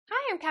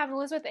I'm Cavin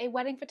Elizabeth, a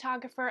wedding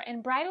photographer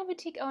and bridal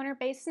boutique owner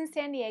based in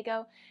San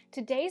Diego.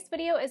 Today's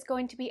video is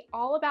going to be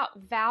all about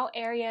vow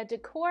area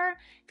decor.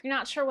 If you're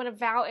not sure what a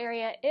vow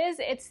area is,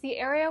 it's the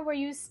area where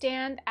you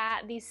stand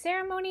at the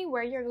ceremony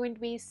where you're going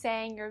to be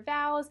saying your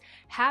vows,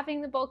 having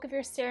the bulk of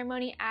your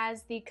ceremony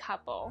as the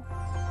couple.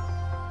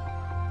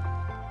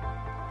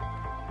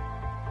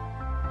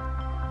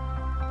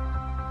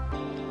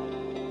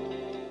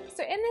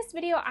 So in this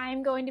video,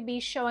 I'm going to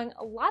be showing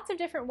lots of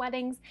different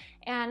weddings,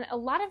 and a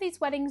lot of these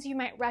weddings you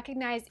might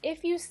recognize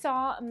if you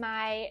saw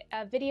my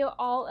video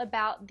all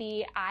about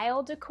the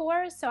aisle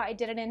decor. So I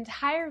did an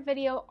entire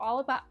video all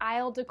about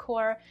aisle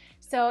decor.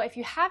 So if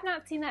you have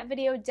not seen that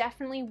video,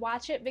 definitely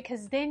watch it,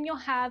 because then you'll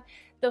have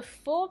the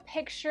full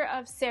picture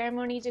of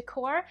ceremony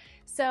decor.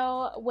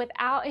 So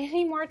without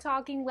any more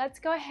talking, let's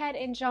go ahead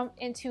and jump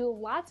into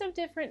lots of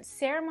different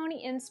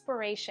ceremony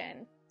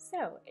inspiration.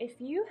 So, if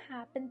you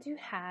happen to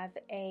have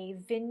a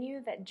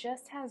venue that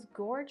just has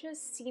gorgeous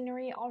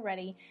scenery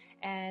already,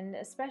 and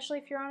especially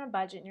if you're on a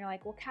budget and you're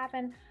like, well,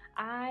 Cavin,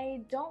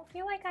 I don't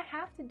feel like I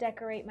have to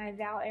decorate my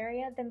vow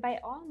area, then by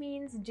all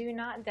means do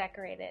not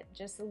decorate it.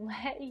 Just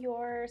let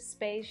your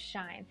space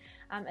shine.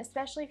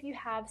 Especially if you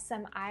have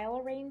some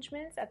aisle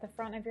arrangements at the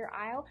front of your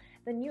aisle,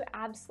 then you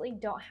absolutely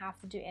don't have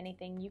to do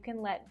anything. You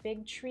can let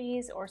big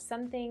trees or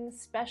something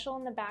special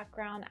in the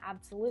background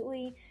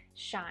absolutely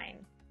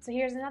shine. So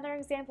here's another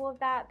example of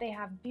that. They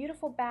have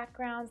beautiful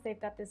backgrounds.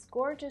 They've got this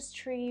gorgeous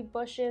tree,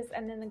 bushes,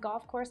 and then the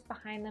golf course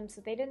behind them.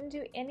 So they didn't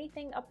do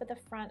anything up at the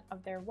front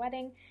of their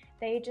wedding.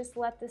 They just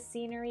let the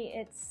scenery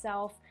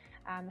itself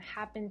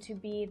happen to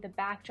be the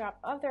backdrop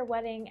of their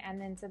wedding,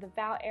 and then so the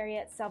vow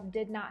area itself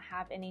did not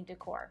have any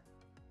decor.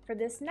 For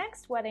this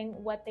next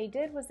wedding, what they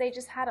did was they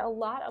just had a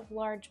lot of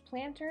large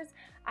planters.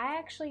 I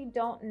actually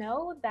don't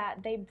know that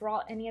they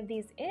brought any of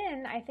these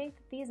in. I think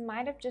that these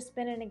might have just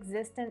been in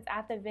existence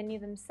at the venue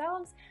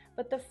themselves,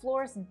 but the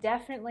florist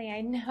definitely,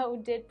 I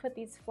know, did put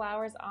these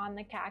flowers on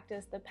the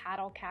cactus, the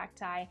paddle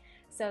cacti.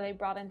 So they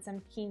brought in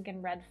some pink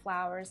and red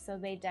flowers, so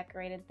they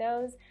decorated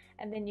those.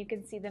 And then you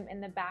can see them in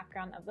the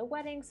background of the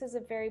wedding. So it's a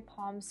very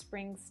Palm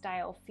Springs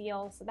style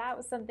feel. So that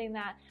was something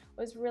that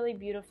was really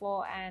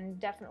beautiful and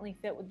definitely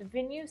fit with the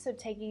venue. So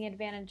taking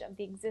advantage of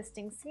the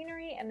existing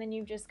scenery, and then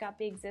you've just got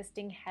the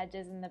existing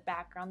hedges in the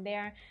background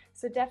there.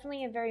 So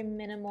definitely a very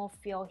minimal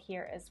feel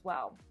here as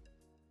well.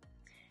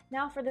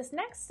 Now for this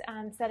next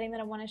setting that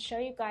I want to show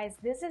you guys,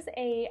 this is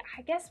I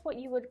guess what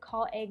you would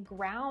call a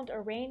ground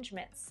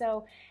arrangement.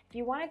 So if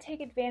you want to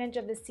take advantage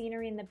of the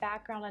scenery in the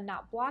background and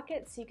not block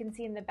it, so you can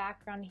see in the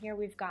background here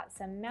we've got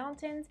some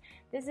mountains.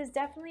 This is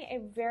definitely a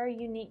very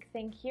unique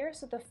thing here.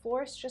 So the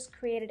florist just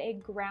created a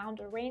ground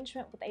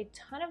arrangement with a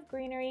ton of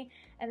greenery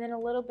and then a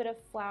little bit of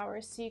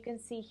flowers. So you can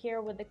see here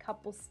with the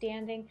couple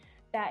standing,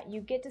 that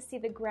you get to see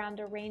the ground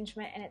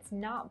arrangement and it's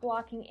not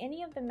blocking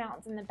any of the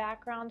mountains in the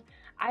background.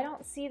 I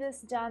don't see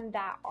this done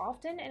that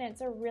often, and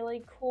it's a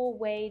really cool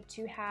way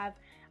to have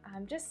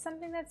just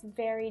something that's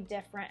very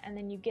different, and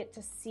then you get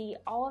to see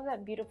all of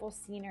that beautiful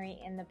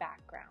scenery in the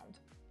background.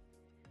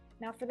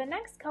 Now for the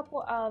next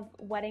couple of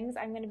weddings,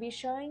 I'm going to be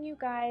showing you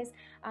guys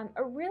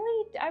a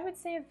really, I would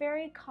say, a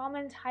very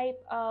common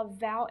type of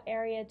vow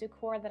area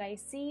decor that I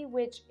see,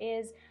 which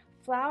is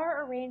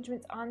flower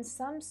arrangements on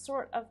some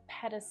sort of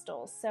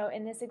pedestals. So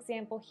in this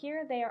example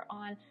here, they are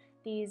on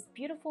these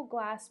beautiful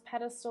glass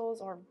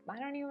pedestals, or I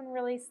don't even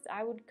really,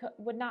 I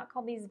would not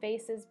call these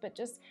vases, but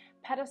just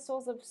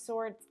pedestals of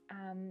sorts,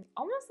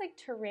 almost like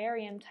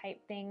terrarium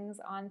type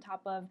things on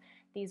top of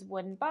these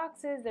wooden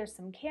boxes. There's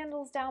some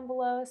candles down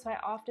below, so I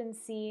often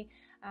see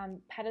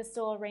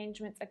pedestal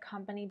arrangements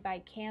accompanied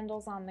by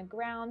candles on the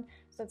ground,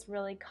 so it's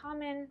really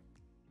common.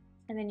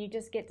 And then you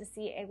just get to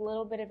see a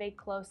little bit of a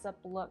close-up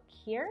look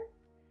here.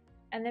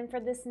 And then for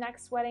this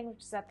next wedding,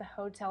 which is at the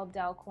Hotel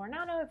Del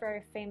Coronado, a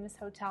very famous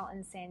hotel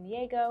in San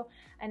Diego,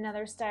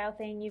 another style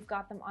thing, you've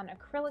got them on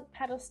acrylic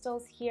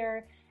pedestals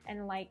here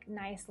and like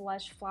nice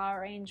lush flower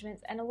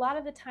arrangements. And a lot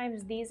of the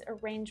times these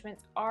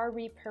arrangements are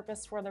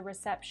repurposed for the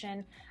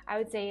reception. I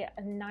would say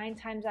 9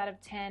 times out of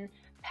 10,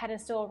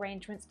 pedestal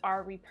arrangements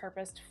are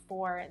repurposed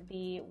for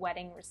the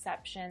wedding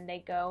reception.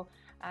 They go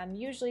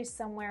usually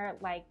somewhere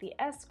like the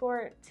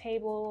escort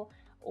table,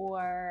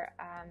 or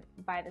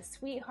by the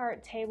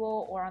sweetheart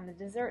table, or on the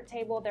dessert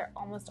table. They're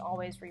almost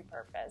always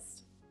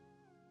repurposed.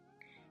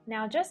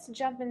 Now just to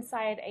jump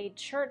inside a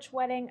church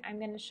wedding, I'm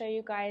going to show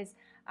you guys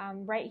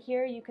right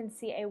here. You can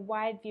see a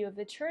wide view of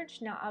the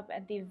church. Now up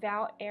at the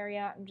vow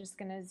area, I'm just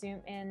going to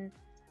zoom in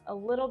a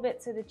little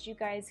bit so that you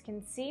guys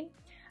can see.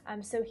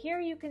 So here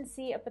you can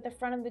see up at the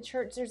front of the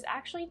church, there's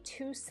actually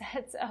 2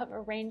 sets of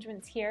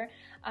arrangements here.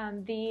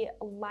 The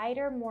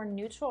lighter, more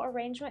neutral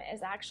arrangement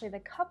is actually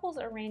the couple's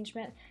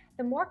arrangement.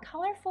 The more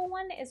colorful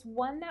one is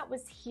one that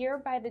was here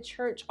by the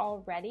church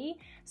already.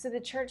 So the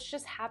church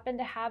just happened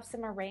to have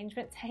some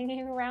arrangements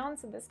hanging around.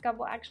 So this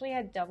couple actually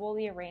had double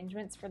the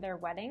arrangements for their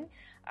wedding.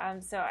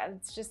 So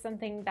it's just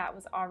something that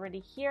was already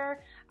here.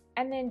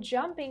 And then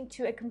jumping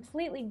to a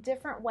completely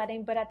different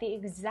wedding, but at the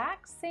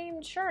exact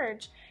same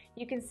church,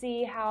 you can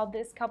see how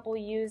this couple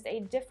used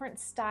a different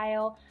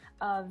style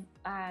of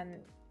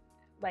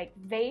like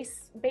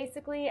vase,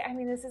 basically. I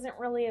mean, this isn't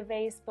really a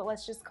vase, but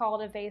let's just call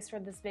it a vase for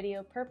this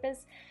video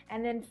purpose.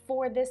 And then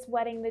for this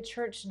wedding, the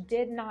church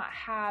did not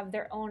have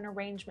their own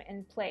arrangement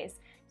in place.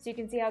 So you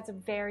can see how it's a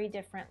very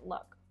different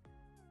look.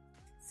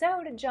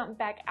 So to jump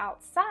back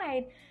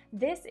outside,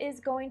 this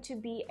is going to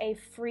be a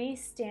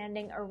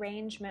freestanding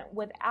arrangement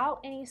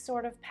without any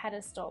sort of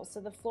pedestal. So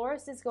the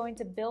florist is going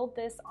to build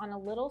this on a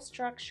little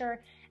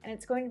structure, and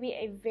it's going to be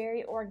a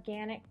very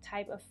organic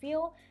type of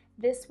feel.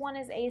 This one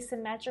is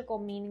asymmetrical,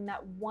 meaning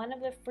that one of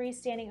the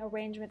freestanding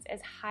arrangements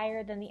is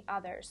higher than the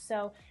other.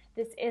 So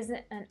this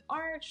isn't an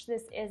arch,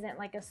 this isn't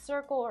like a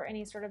circle or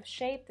any sort of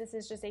shape. This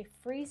is just a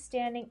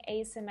freestanding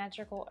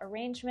asymmetrical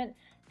arrangement.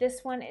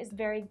 This one is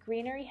very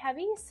greenery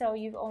heavy, so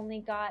you've only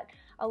got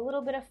a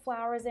little bit of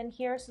flowers in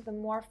here. So the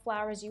more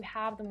flowers you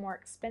have, the more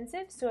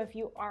expensive. So if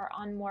you are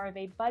on more of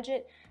a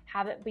budget,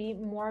 have it be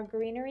more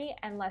greenery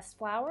and less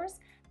flowers.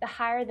 The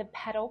higher the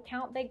petal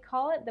count, they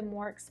call it, the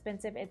more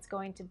expensive it's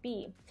going to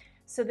be.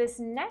 So this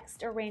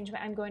next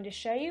arrangement I'm going to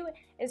show you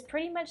is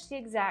pretty much the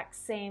exact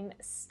same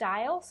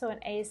style, so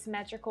an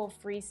asymmetrical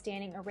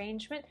freestanding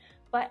arrangement,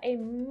 but a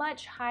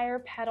much higher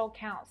petal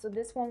count. So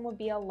this one will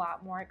be a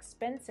lot more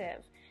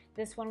expensive.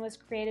 This one was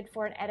created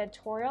for an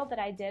editorial that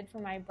I did for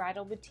my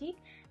bridal boutique,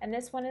 and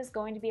this one is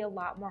going to be a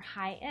lot more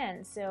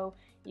high-end. So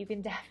you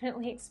can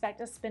definitely expect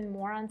to spend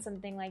more on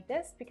something like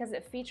this because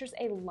it features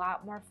a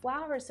lot more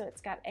flowers, so it's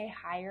got a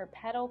higher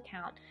petal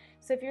count.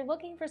 So if you're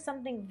looking for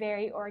something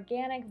very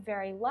organic,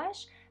 very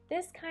lush,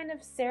 this kind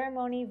of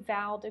ceremony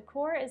vow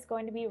decor is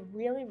going to be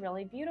really,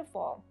 really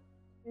beautiful.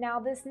 Now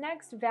this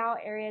next vow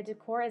area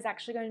decor is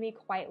actually going to be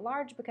quite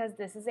large because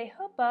this is a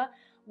huppah,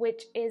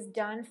 which is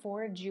done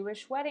for a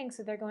Jewish wedding.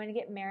 So they're going to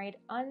get married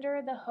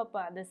under the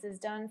huppah. This is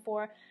done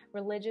for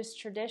religious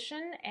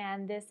tradition,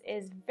 and this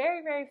is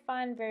very, very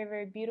fun, very,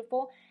 very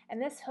beautiful.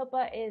 And this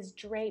huppah is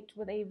draped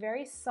with a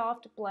very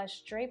soft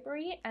blush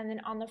drapery, and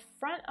then on the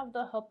front of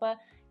the huppah,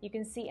 you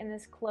can see in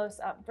this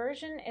close-up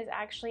version is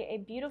actually a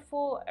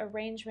beautiful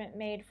arrangement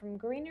made from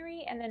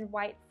greenery and then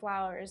white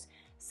flowers.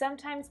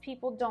 Sometimes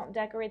people don't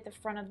decorate the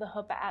front of the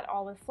huppah at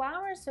all with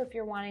flowers, so if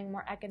you're wanting a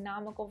more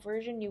economical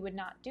version, you would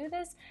not do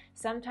this.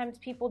 Sometimes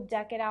people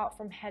deck it out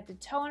from head to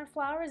toe in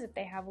flowers if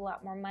they have a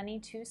lot more money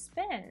to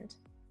spend.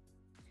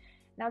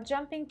 Now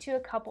jumping to a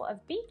couple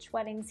of beach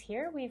weddings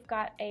here, we've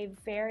got a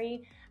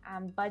very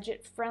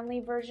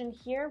budget-friendly version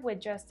here with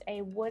just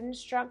a wooden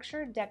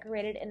structure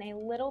decorated in a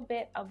little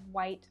bit of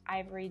white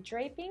ivory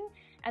draping,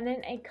 and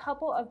then a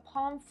couple of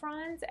palm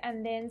fronds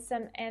and then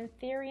some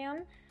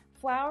anthurium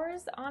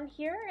flowers on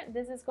here.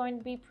 This is going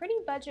to be pretty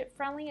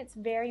budget-friendly. It's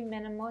very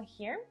minimal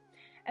here.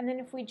 And then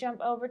if we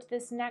jump over to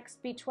this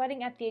next beach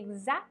wedding at the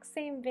exact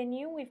same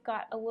venue, we've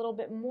got a little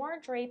bit more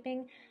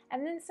draping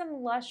and then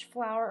some lush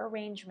flower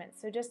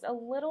arrangements. So just a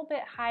little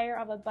bit higher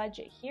of a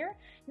budget here.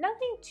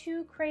 Nothing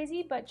too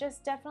crazy, but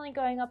just definitely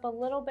going up a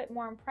little bit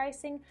more in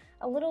pricing,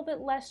 a little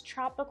bit less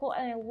tropical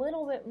and a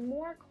little bit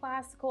more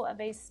classical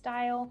of a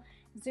style.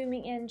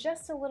 Zooming in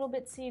just a little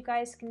bit so you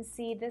guys can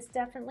see, this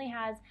definitely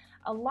has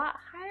a lot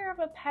higher of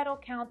a petal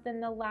count than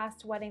the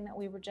last wedding that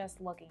we were just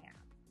looking at.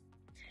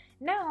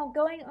 Now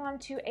going on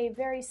to a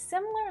very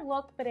similar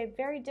look but a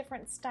very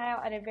different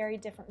style at a very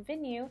different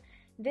venue.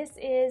 This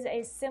is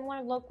a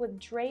similar look with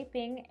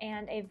draping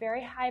and a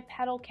very high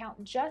petal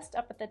count just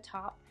up at the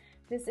top.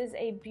 This is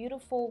a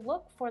beautiful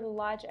look for the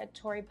Lodge at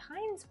Torrey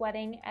Pines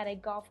wedding at a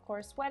golf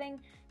course wedding.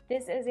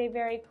 This is a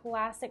very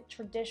classic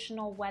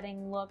traditional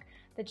wedding look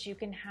that you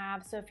can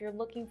have. So if you're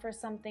looking for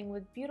something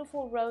with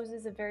beautiful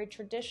roses, a very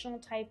traditional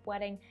type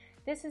wedding,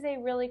 this is a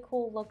really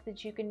cool look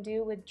that you can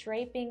do with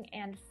draping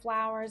and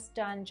flowers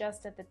done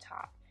just at the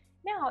top.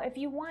 Now, if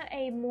you want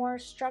a more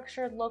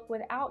structured look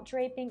without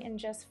draping and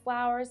just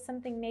flowers,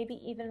 something maybe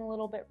even a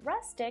little bit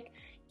rustic,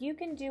 you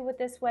can do what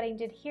this wedding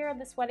did here.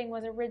 This wedding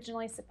was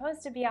originally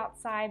supposed to be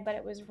outside, but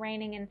it was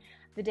raining and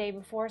the day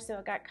before, so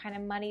it got kind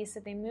of muddy, so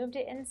they moved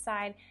it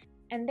inside.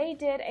 And they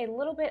did a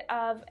little bit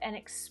of an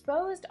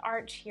exposed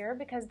arch here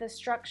because the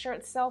structure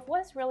itself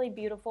was really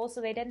beautiful,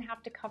 so they didn't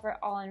have to cover it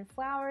all in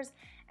flowers.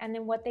 And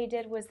then what they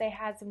did was they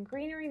had some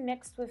greenery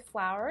mixed with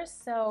flowers.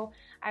 So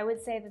I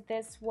would say that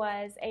this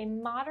was a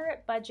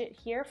moderate budget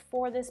here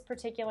for this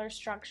particular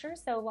structure.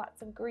 So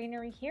lots of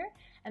greenery here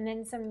and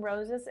then some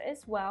roses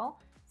as well.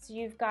 So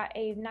you've got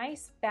a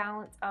nice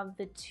balance of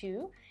the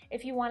two.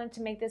 If you wanted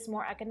to make this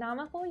more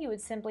economical, you would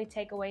simply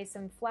take away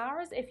some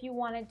flowers. If you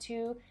wanted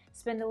to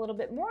spend a little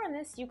bit more on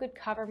this, you could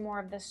cover more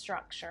of the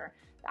structure.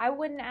 I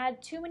wouldn't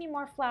add too many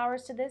more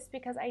flowers to this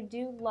because I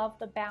do love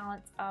the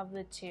balance of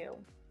the two.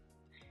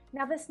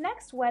 Now this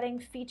next wedding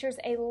features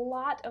a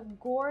lot of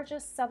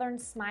gorgeous southern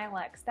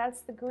smilax.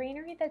 That's the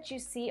greenery that you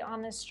see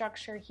on this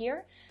structure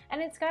here,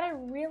 and it's got a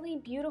really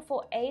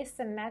beautiful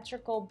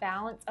asymmetrical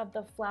balance of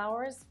the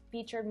flowers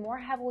featured more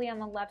heavily on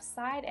the left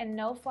side and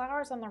no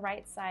flowers on the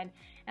right side.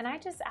 And I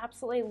just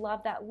absolutely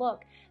love that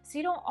look. So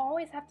you don't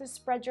always have to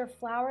spread your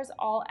flowers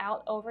all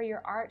out over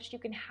your arch. You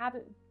can have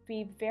it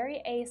be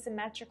very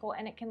asymmetrical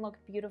and it can look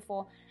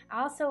beautiful.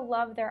 I also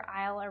love their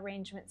aisle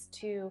arrangements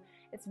too.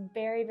 It's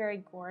very,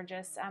 very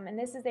gorgeous. And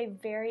this is a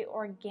very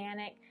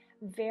organic,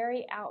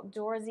 very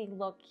outdoorsy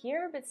look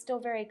here, but still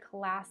very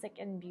classic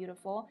and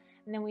beautiful.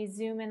 And then we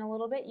zoom in a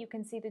little bit, you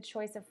can see the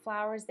choice of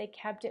flowers. They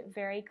kept it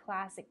very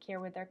classic here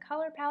with their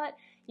color palette.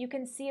 You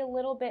can see a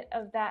little bit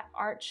of that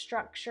arch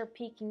structure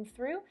peeking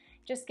through.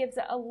 Just gives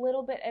it a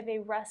little bit of a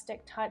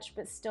rustic touch,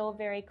 but still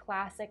very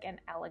classic and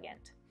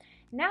elegant.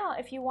 Now,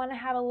 if you want to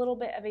have a little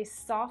bit of a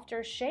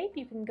softer shape,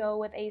 you can go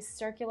with a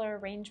circular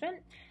arrangement.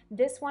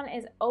 This one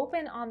is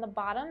open on the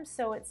bottom,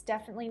 so it's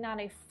definitely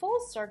not a full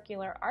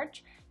circular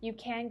arch. You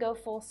can go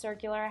full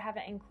circular. I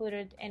haven't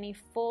included any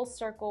full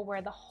circle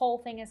where the whole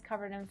thing is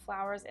covered in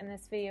flowers in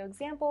this video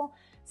example,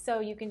 so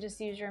you can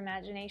just use your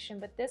imagination.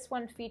 But this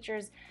one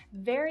features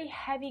very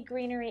heavy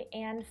greenery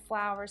and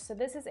flowers, so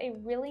this is a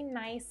really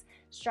nice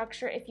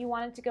structure. If you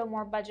wanted to go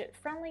more budget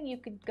friendly, you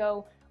could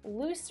go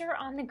looser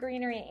on the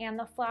greenery and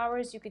the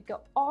flowers. You could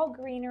go all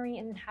greenery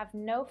and have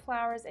no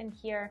flowers in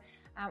here,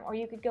 or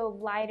you could go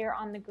lighter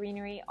on the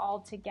greenery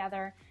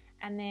altogether.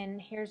 And then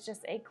here's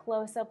just a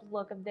close-up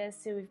look of this.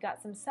 So we've got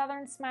some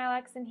southern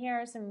smilax in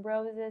here, some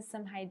roses,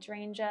 some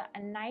hydrangea,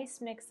 a nice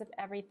mix of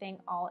everything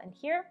all in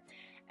here.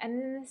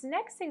 And then this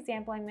next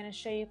example I'm going to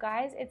show you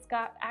guys, it's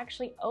got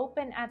actually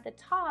open at the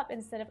top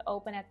instead of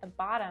open at the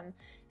bottom.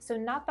 So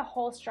not the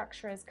whole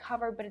structure is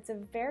covered, but it's a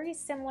very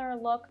similar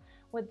look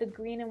with the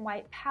green and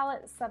white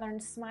palette, southern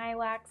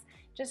smilax,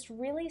 just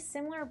really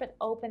similar but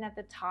open at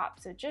the top.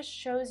 So it just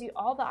shows you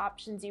all the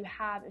options you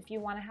have if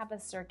you want to have a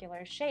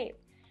circular shape.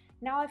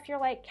 Now if you're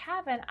like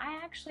Cavin, I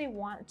actually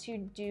want to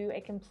do a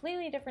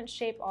completely different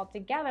shape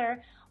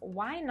altogether,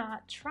 why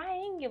not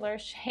triangular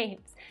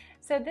shapes?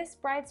 So this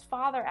bride's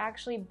father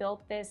actually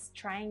built this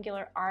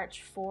triangular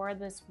arch for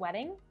this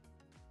wedding,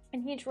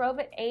 and he drove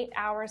it 8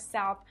 hours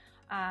south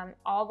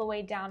all the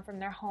way down from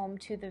their home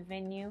to the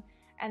venue.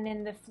 And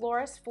then the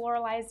florist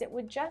floralized it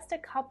with just a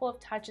couple of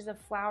touches of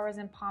flowers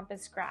and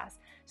pampas grass.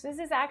 So this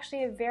is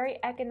actually a very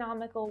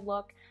economical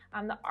look.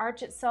 The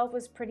arch itself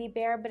was pretty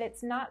bare, but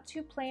it's not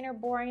too plain or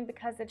boring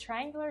because the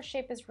triangular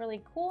shape is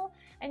really cool,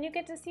 and you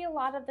get to see a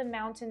lot of the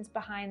mountains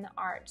behind the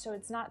arch, so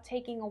it's not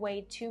taking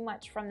away too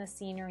much from the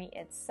scenery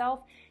itself.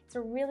 It's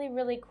a really,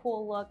 really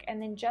cool look,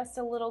 and then just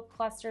a little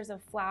clusters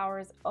of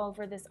flowers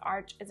over this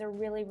arch is a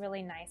really,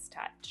 really nice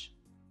touch.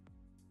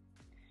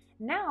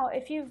 Now,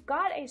 if you've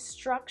got a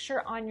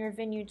structure on your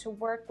venue to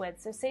work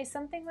with, so say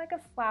something like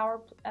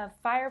a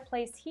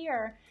fireplace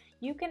here,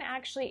 you can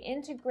actually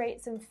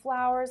integrate some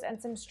flowers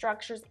and some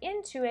structures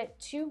into it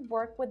to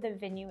work with the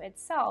venue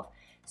itself.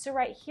 So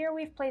right here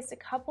we've placed a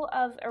couple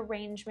of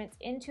arrangements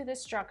into the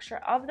structure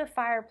of the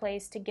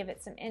fireplace to give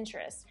it some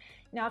interest.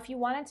 Now if you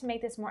wanted to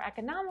make this more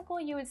economical,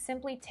 you would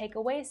simply take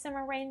away some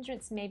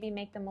arrangements, maybe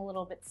make them a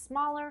little bit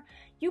smaller.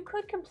 You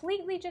could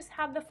completely just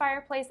have the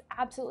fireplace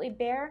absolutely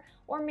bare,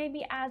 or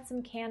maybe add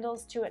some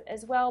candles to it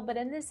as well. But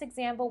in this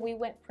example, we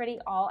went pretty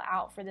all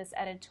out for this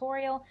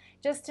editorial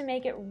just to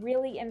make it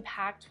really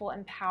impactful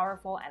and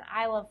powerful. And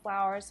I love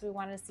flowers, so we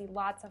wanted to see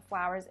lots of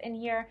flowers in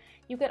here.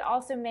 You could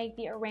also make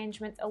the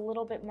arrangements a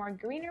little bit more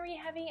greenery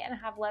heavy and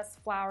have less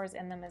flowers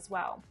in them as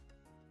well.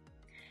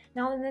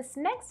 Now in this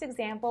next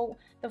example,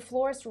 the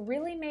florist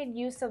really made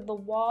use of the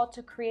wall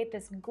to create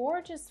this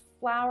gorgeous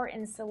flower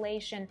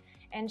installation,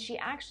 and she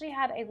actually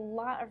had a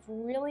lot of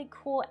really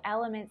cool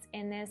elements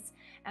in this,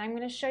 and I'm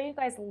going to show you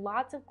guys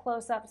lots of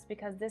close-ups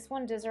because this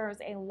one deserves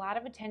a lot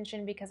of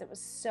attention because it was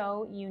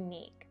so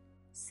unique.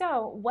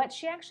 So what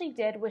she actually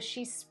did was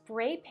she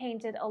spray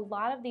painted a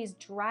lot of these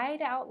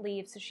dried out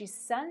leaves, so she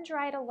sun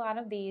dried a lot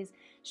of these.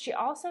 She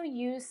also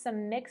used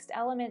some mixed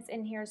elements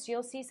in here, so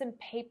you'll see some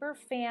paper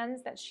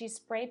fans that she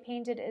spray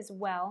painted as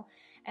well,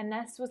 and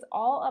this was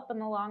all up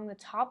and along the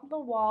top of the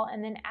wall.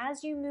 And then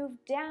as you move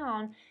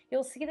down,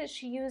 you'll see that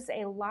she used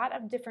a lot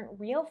of different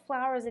real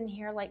flowers in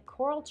here, like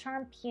coral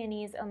charm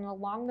peonies, and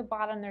along the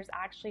bottom there's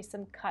actually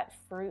some cut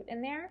fruit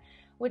in there,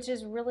 which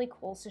is really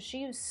cool. So she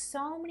used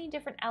so many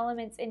different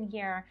elements in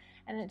here,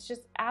 and it's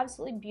just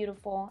absolutely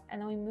beautiful. And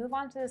then we move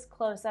on to this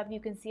close-up. You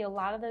can see a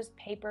lot of those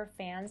paper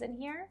fans in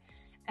here,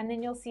 and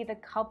then you'll see the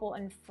couple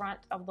in front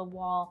of the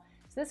wall.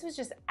 So this was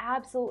just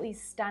absolutely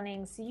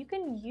stunning. So you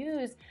can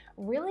use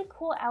really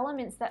cool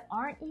elements that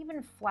aren't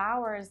even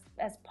flowers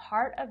as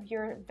part of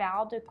your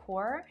Val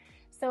decor.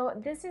 So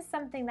this is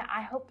something that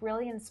I hope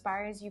really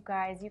inspires you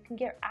guys. You can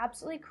get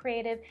absolutely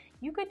creative.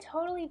 You could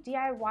totally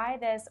DIY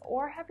this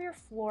or have your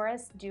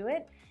florist do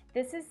it.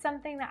 This is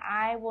something that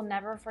I will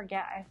never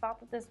forget. I thought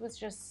that this was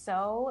just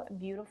so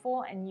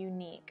beautiful and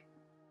unique.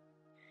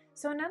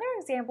 So another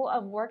example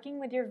of working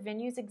with your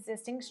venue's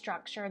existing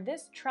structure,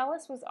 this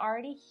trellis was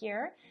already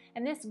here,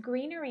 and this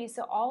greenery,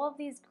 so all of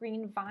these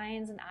green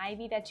vines and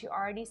ivy that you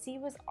already see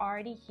was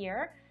already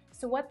here.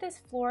 So what this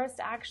florist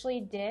actually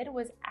did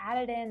was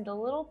added in the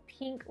little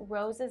pink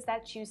roses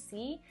that you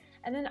see,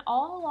 and then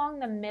all along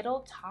the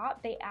middle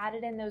top they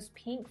added in those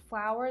pink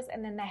flowers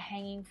and then the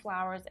hanging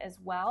flowers as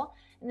well.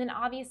 And then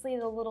obviously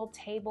the little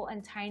table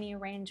and tiny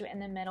arrangement in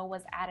the middle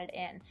was added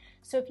in.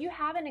 So if you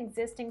have an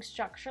existing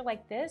structure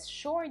like this,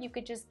 sure, you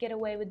could just get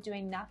away with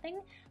doing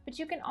nothing, but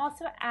you can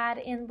also add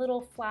in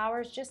little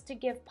flowers just to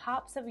give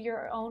pops of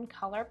your own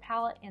color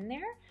palette in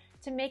there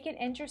to make it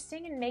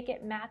interesting and make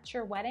it match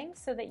your wedding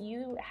so that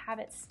you have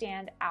it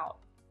stand out.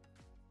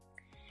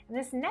 And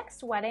this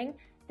next wedding,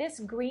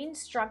 this green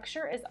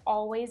structure is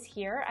always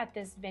here at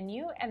this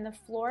venue, and the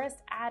florist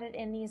added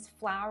in these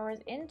flowers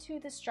into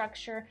the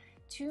structure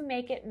to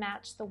make it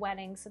match the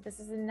wedding. So this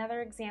is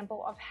another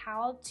example of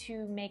how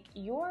to make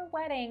your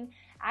wedding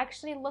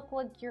actually look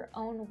like your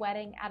own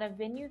wedding at a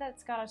venue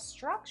that's got a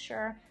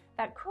structure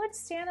that could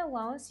stand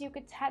alone, so you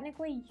could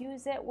technically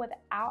use it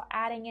without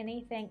adding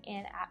anything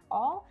in at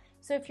all.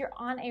 So if you're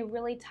on a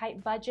really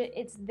tight budget,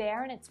 it's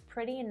there and it's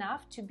pretty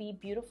enough to be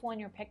beautiful in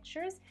your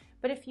pictures.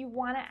 But if you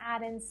want to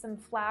add in some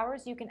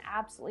flowers, you can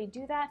absolutely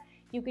do that.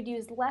 You could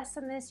use less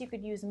than this, you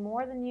could use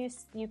more than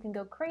this, you can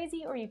go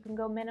crazy, or you can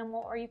go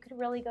minimal, or you could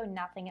really go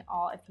nothing at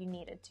all if you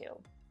needed to.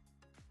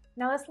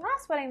 Now this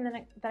last wedding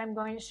that I'm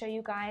going to show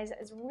you guys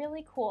is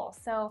really cool.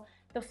 So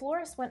the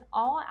florist went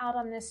all out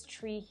on this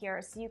tree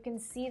here, so you can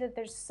see that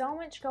there's so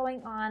much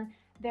going on.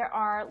 There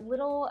are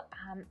little,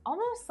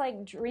 almost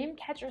like dream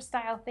catcher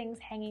style things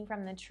hanging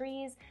from the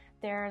trees.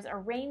 There's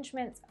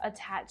arrangements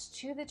attached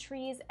to the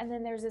trees, and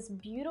then there's this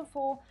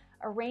beautiful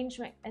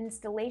arrangement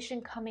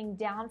installation coming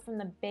down from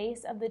the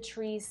base of the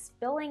trees,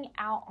 spilling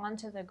out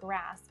onto the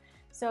grass.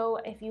 So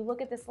if you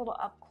look at this little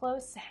up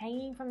close,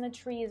 hanging from the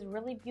tree is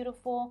really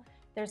beautiful.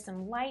 There's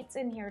some lights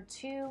in here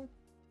too.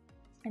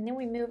 And then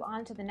we move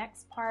on to the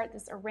next part,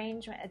 this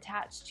arrangement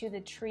attached to the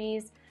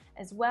trees,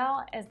 as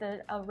well as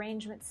the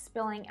arrangement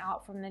spilling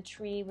out from the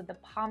tree with the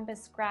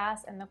pampas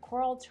grass and the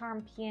coral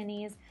charm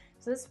peonies.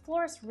 So this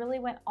florist really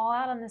went all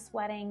out on this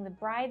wedding. The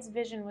bride's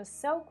vision was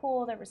so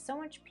cool. There was so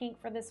much pink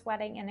for this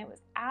wedding, and it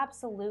was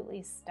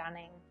absolutely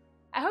stunning.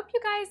 I hope you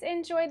guys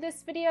enjoyed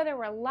this video. There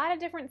were a lot of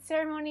different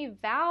ceremony,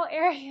 vow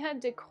area,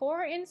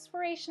 decor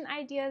inspiration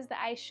ideas that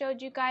I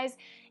showed you guys.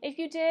 If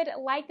you did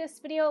like this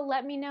video,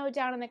 let me know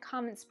down in the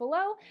comments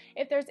below.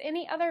 If there's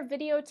any other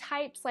video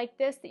types like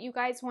this that you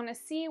guys want to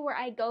see where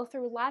I go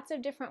through lots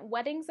of different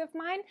weddings of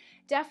mine,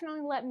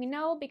 definitely let me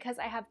know, because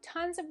I have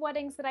tons of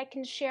weddings that I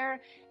can share.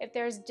 If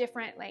there's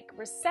different like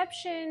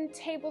reception,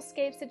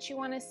 tablescapes that you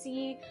want to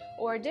see,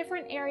 or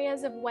different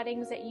areas of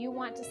weddings that you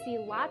want to see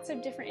lots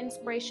of different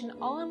inspiration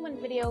all in one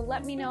video,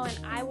 let me know and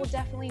I will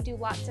definitely do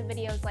lots of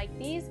videos like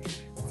these.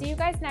 See you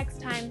guys next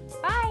time.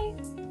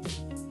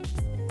 Bye!